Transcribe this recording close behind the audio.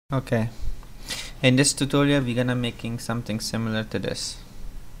Okay, in this tutorial we're gonna making something similar to this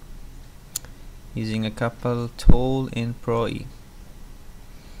using a couple tool in proe.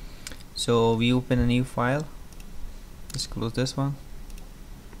 So we open a new file, let's close this one,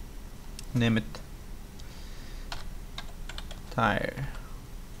 name it tire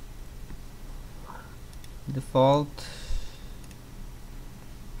default,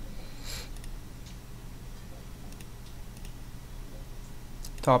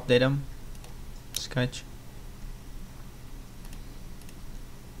 top datum sketch,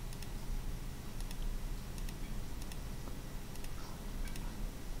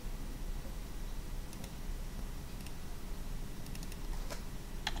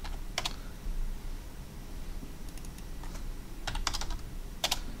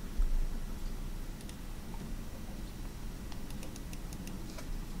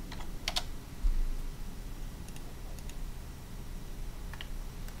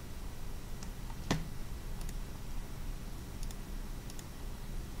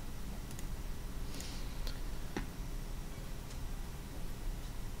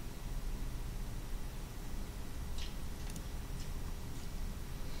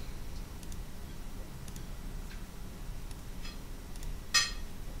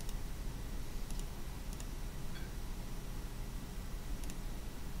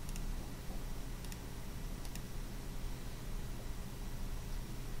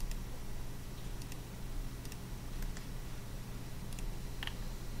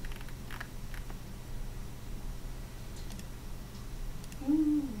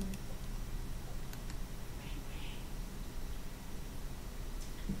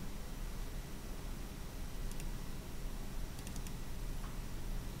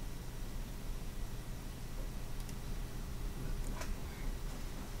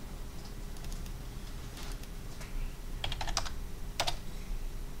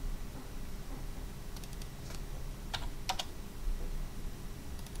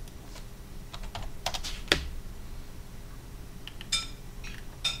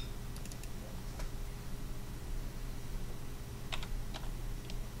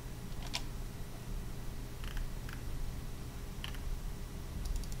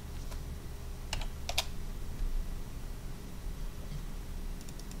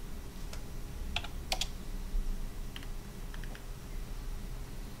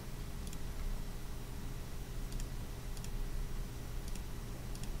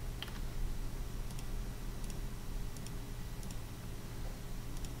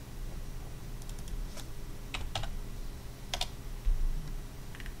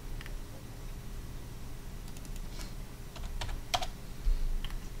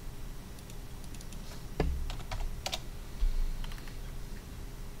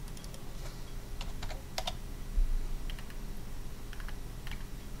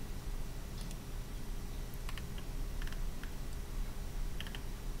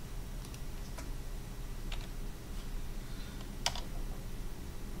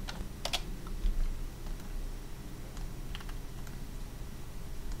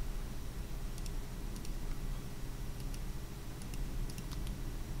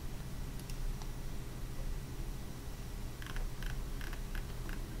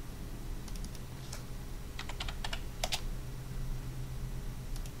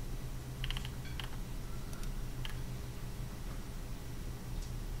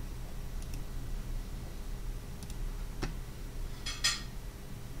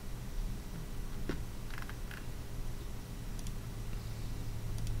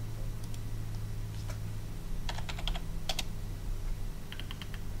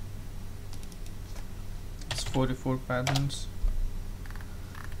 it's 44 patterns.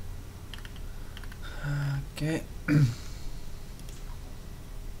 Okay.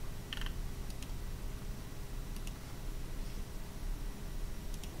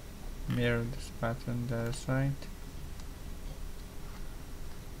 Mirror this pattern the other side.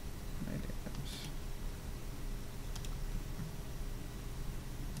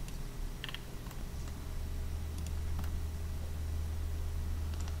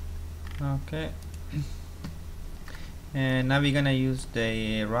 Okay. And now we're gonna use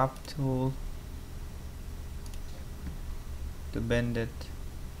the wrap tool to bend it.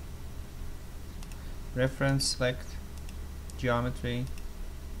 Reference, select geometry,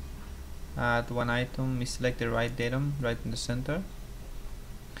 add one item, we select the right datum right in the center,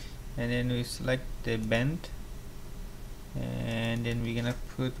 and then we select the bend, and then we're gonna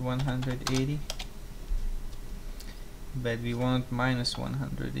put 180, but we want minus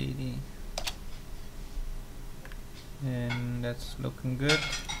 180, and that's looking good.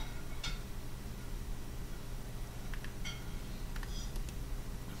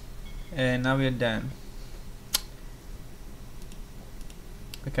 And now we're done.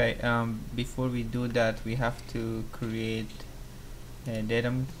 Okay, before we do that, we have to create a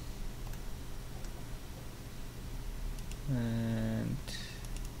datum and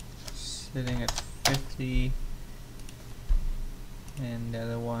setting at 50, and the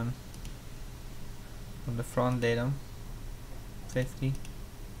other one from the front datum 50,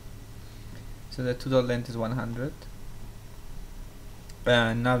 so the total length is 100.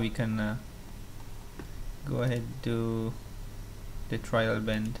 Now we can go ahead and do the toroidal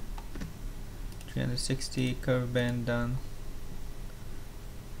bend. 360 curve bend done,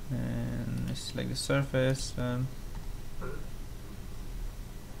 and select the surface done.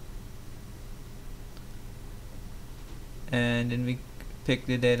 And then we pick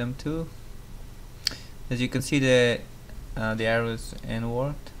the datum 2. As you can see, the arrows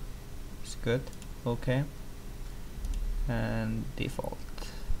inward. It's good. Okay. And default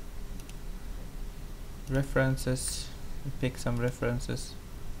references. We pick some references.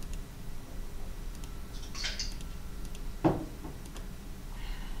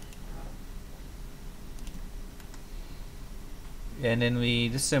 And then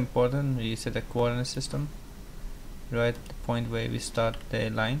this is important, we set a coordinate system right at the point where we start the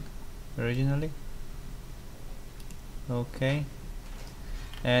line originally. Okay,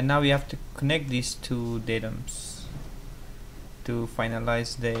 and now we have to connect these two datums to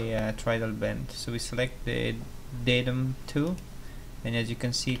finalize the toroidal bend. So we select the datum 2, and as you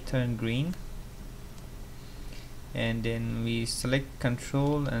can see, turn green, and then we select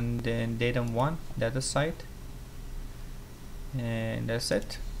control and then datum 1, the other side, and that's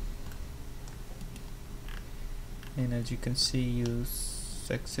it. And as you can see, you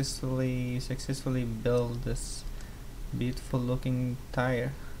successfully build this beautiful looking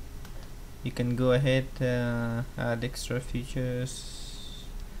tire. You can go ahead, add extra features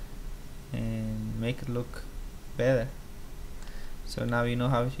and make it look better. So now you know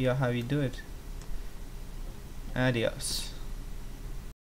how you do it. Adios.